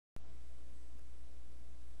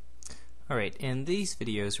Alright, in these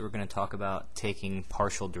videos we're going to talk about taking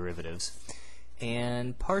partial derivatives.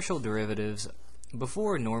 And partial derivatives,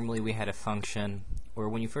 before normally we had a function, or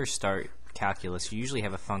when you first start calculus, you usually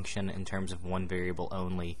have a function in terms of one variable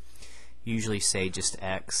only. Usually say just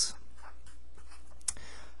x.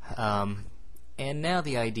 And now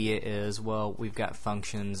the idea is, well, we've got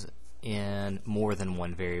functions in more than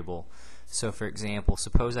one variable. So for example,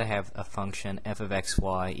 suppose I have a function f of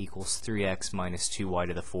xy equals 3x minus 2y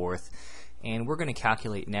to the fourth, and we're going to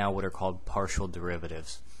calculate now what are called partial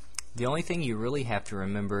derivatives. The only thing you really have to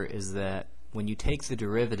remember is that when you take the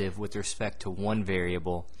derivative with respect to one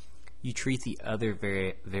variable, you treat the other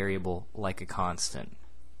variable like a constant.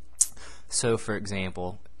 So for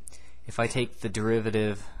example, if I take the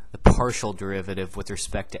derivative, the partial derivative with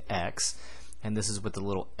respect to x, and this is what the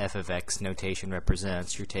little f of x notation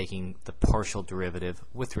represents, you're taking the partial derivative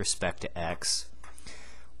with respect to x.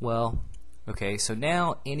 Well, okay, so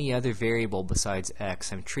now any other variable besides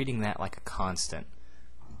x, I'm treating that like a constant.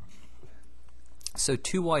 So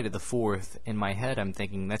 2y to the fourth, in my head I'm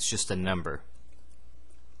thinking that's just a number.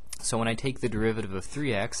 So when I take the derivative of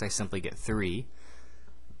 3x, I simply get 3.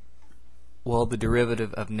 Well, the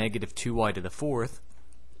derivative of negative 2y to the fourth,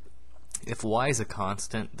 if y is a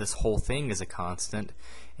constant, this whole thing is a constant,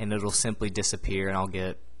 and it'll simply disappear and I'll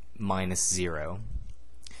get minus 0.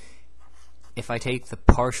 If I take the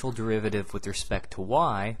partial derivative with respect to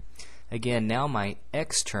y, again, now my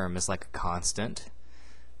x term is like a constant.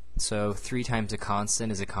 So 3 times a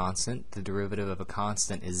constant is a constant. The derivative of a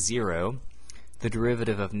constant is 0. The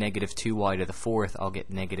derivative of negative 2y to the fourth, I'll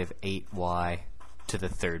get negative 8y to the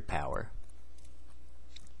third power.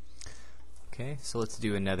 Okay, so let's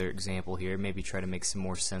do another example here, maybe try to make some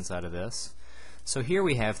more sense out of this. So here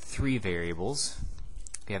we have 3 variables.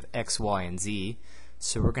 We have x, y, and z.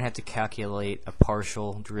 So we're going to have to calculate a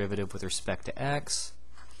partial derivative with respect to x,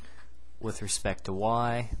 with respect to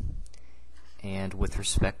y, and with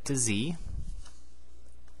respect to z.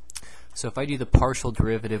 So if I do the partial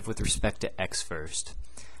derivative with respect to x first.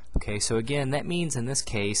 Okay, so again, that means in this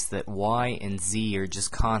case that y and z are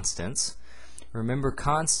just constants. Remember,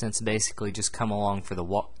 constants basically just come along for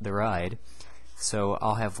the ride. So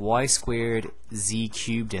I'll have y squared z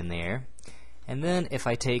cubed in there. And then if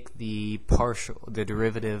I take the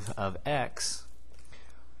derivative of x,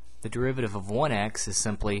 the derivative of 1x is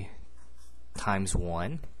simply times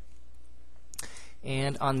 1.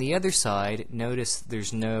 And on the other side, notice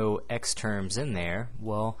there's no x terms in there.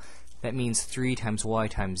 Well, that means 3 times y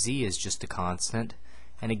times z is just a constant.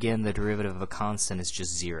 And again, the derivative of a constant is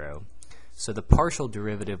just 0. So the partial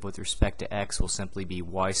derivative with respect to x will simply be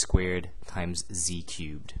y squared times z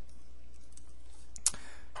cubed.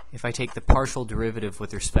 If I take the partial derivative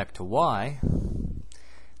with respect to y,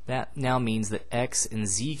 that now means that x and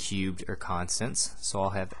z cubed are constants. So I'll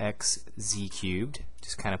have x z cubed,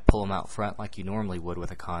 just kind of pull them out front like you normally would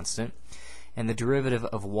with a constant. And the derivative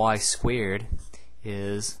of y squared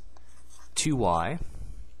is 2y.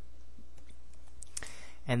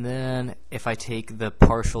 And then if I take the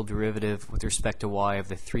partial derivative with respect to y of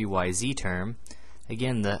the 3yz term,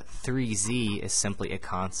 again the 3z is simply a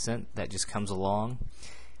constant that just comes along.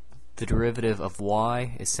 The derivative of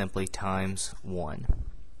y is simply times 1.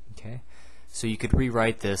 Okay, so you could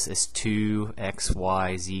rewrite this as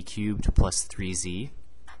 2xyz cubed plus 3z.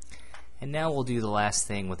 And now we'll do the last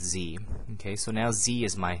thing with z. Okay, so now z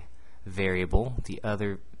is my variable. The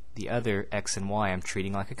other x and y I'm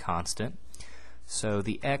treating like a constant. So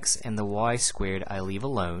the x and the y squared I leave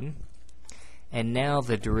alone. And now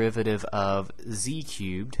the derivative of z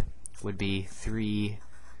cubed would be 3z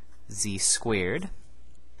squared.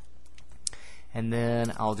 And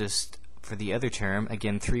then I'll just, for the other term,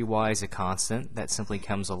 again 3y is a constant. That simply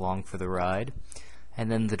comes along for the ride. And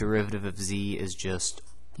then the derivative of z is just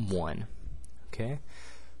 1. Okay?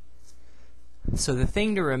 So the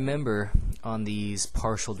thing to remember on these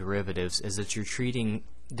partial derivatives is that you're treating,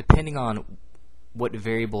 depending on what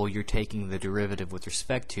variable you're taking the derivative with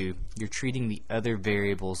respect to, you're treating the other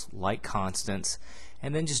variables like constants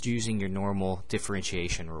and then just using your normal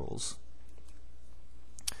differentiation rules.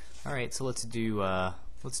 Alright, so let's do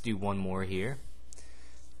one more here.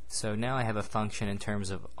 So now I have a function in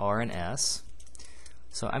terms of r and s.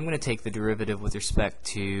 So I'm going to take the derivative with respect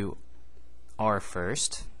to r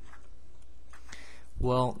first.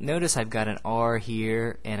 Well, notice I've got an r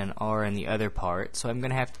here and an r in the other part, so I'm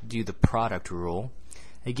going to have to do the product rule.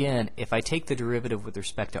 Again, if I take the derivative with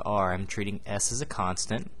respect to r, I'm treating s as a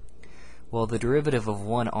constant. Well, the derivative of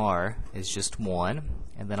 1r is just 1,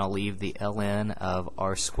 and then I'll leave the ln of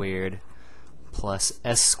r squared plus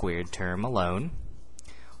s squared term alone.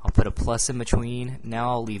 I'll put a plus in between. Now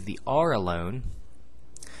I'll leave the r alone.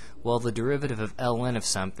 Well, the derivative of ln of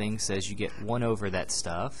something says you get 1 over that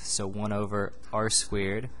stuff, so 1 over r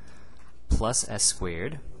squared plus s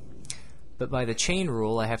squared. But by the chain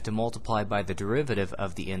rule, I have to multiply by the derivative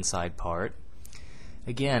of the inside part.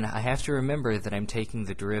 Again, I have to remember that I'm taking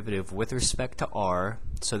the derivative with respect to r,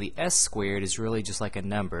 so the s squared is really just like a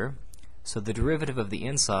number. So the derivative of the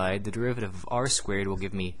inside, the derivative of r squared, will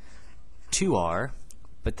give me 2r,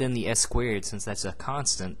 but then the s squared, since that's a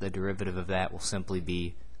constant, the derivative of that will simply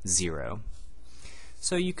be 0.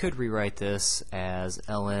 So you could rewrite this as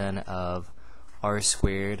ln of r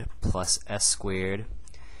squared plus s squared,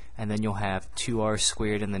 and then you'll have 2r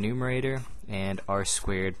squared in the numerator and r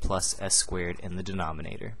squared plus s squared in the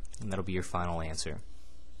denominator, and that'll be your final answer.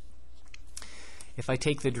 If I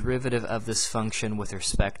take the derivative of this function with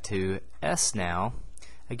respect to s now,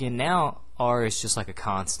 again, now r is just like a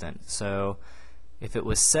constant, so if it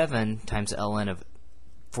was 7 times ln of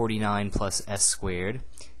 49 plus s squared,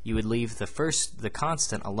 you would leave the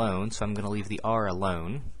constant alone, so I'm going to leave the r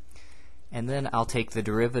alone. And then I'll take the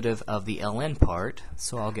derivative of the ln part,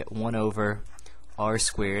 so I'll get 1 over r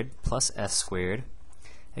squared plus s squared.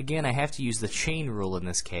 Again, I have to use the chain rule in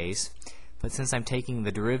this case, but since I'm taking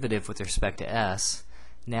the derivative with respect to s,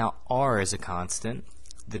 now r is a constant.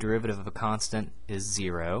 The derivative of a constant is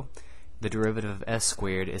 0. The derivative of s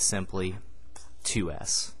squared is simply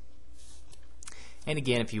 2s. And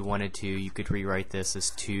again, if you wanted to, you could rewrite this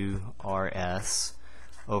as 2rs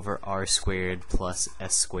over r squared plus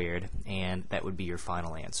s squared, and that would be your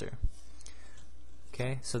final answer.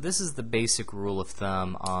 Okay, so this is the basic rule of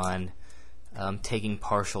thumb on taking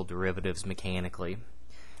partial derivatives mechanically.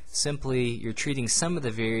 Simply, you're treating some of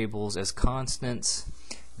the variables as constants,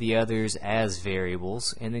 the others as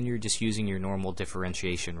variables, and then you're just using your normal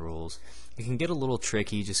differentiation rules. It can get a little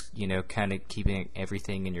tricky, just kind of keeping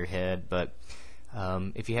everything in your head, but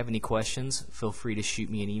if you have any questions, feel free to shoot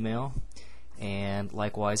me an email. And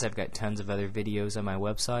likewise, I've got tons of other videos on my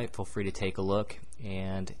website. Feel free to take a look,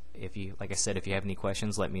 and if you, like I said, if you have any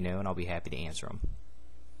questions, let me know and I'll be happy to answer them.